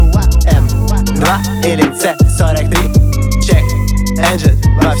C42 или C43. Чек, engine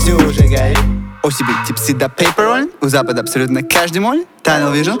вовсю уже горит. OCB, типси да paper rolling. У запада абсолютно каждый моль.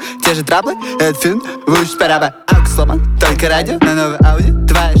 Tunnel Vision, те же траблы. Этот фильм выучить пора бы. Аукс сломан, только радио на новой Ауди.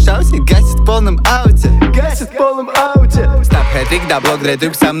 Твоя шауси гасит в полном ауте. Гасит в полном ауте. Стап, хэтрик, да, блок,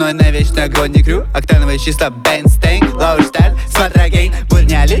 дрейтрюк. Со мной на вечный огонь не крю. Октановые числа, бэнстейн, лоу старт. Смотря гейн, будет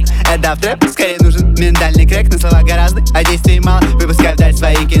не алит. Это в трэп, скорее нужен ментальный крэк. На слова гораздо, а действий мало. Выпускай вдаль свои кино.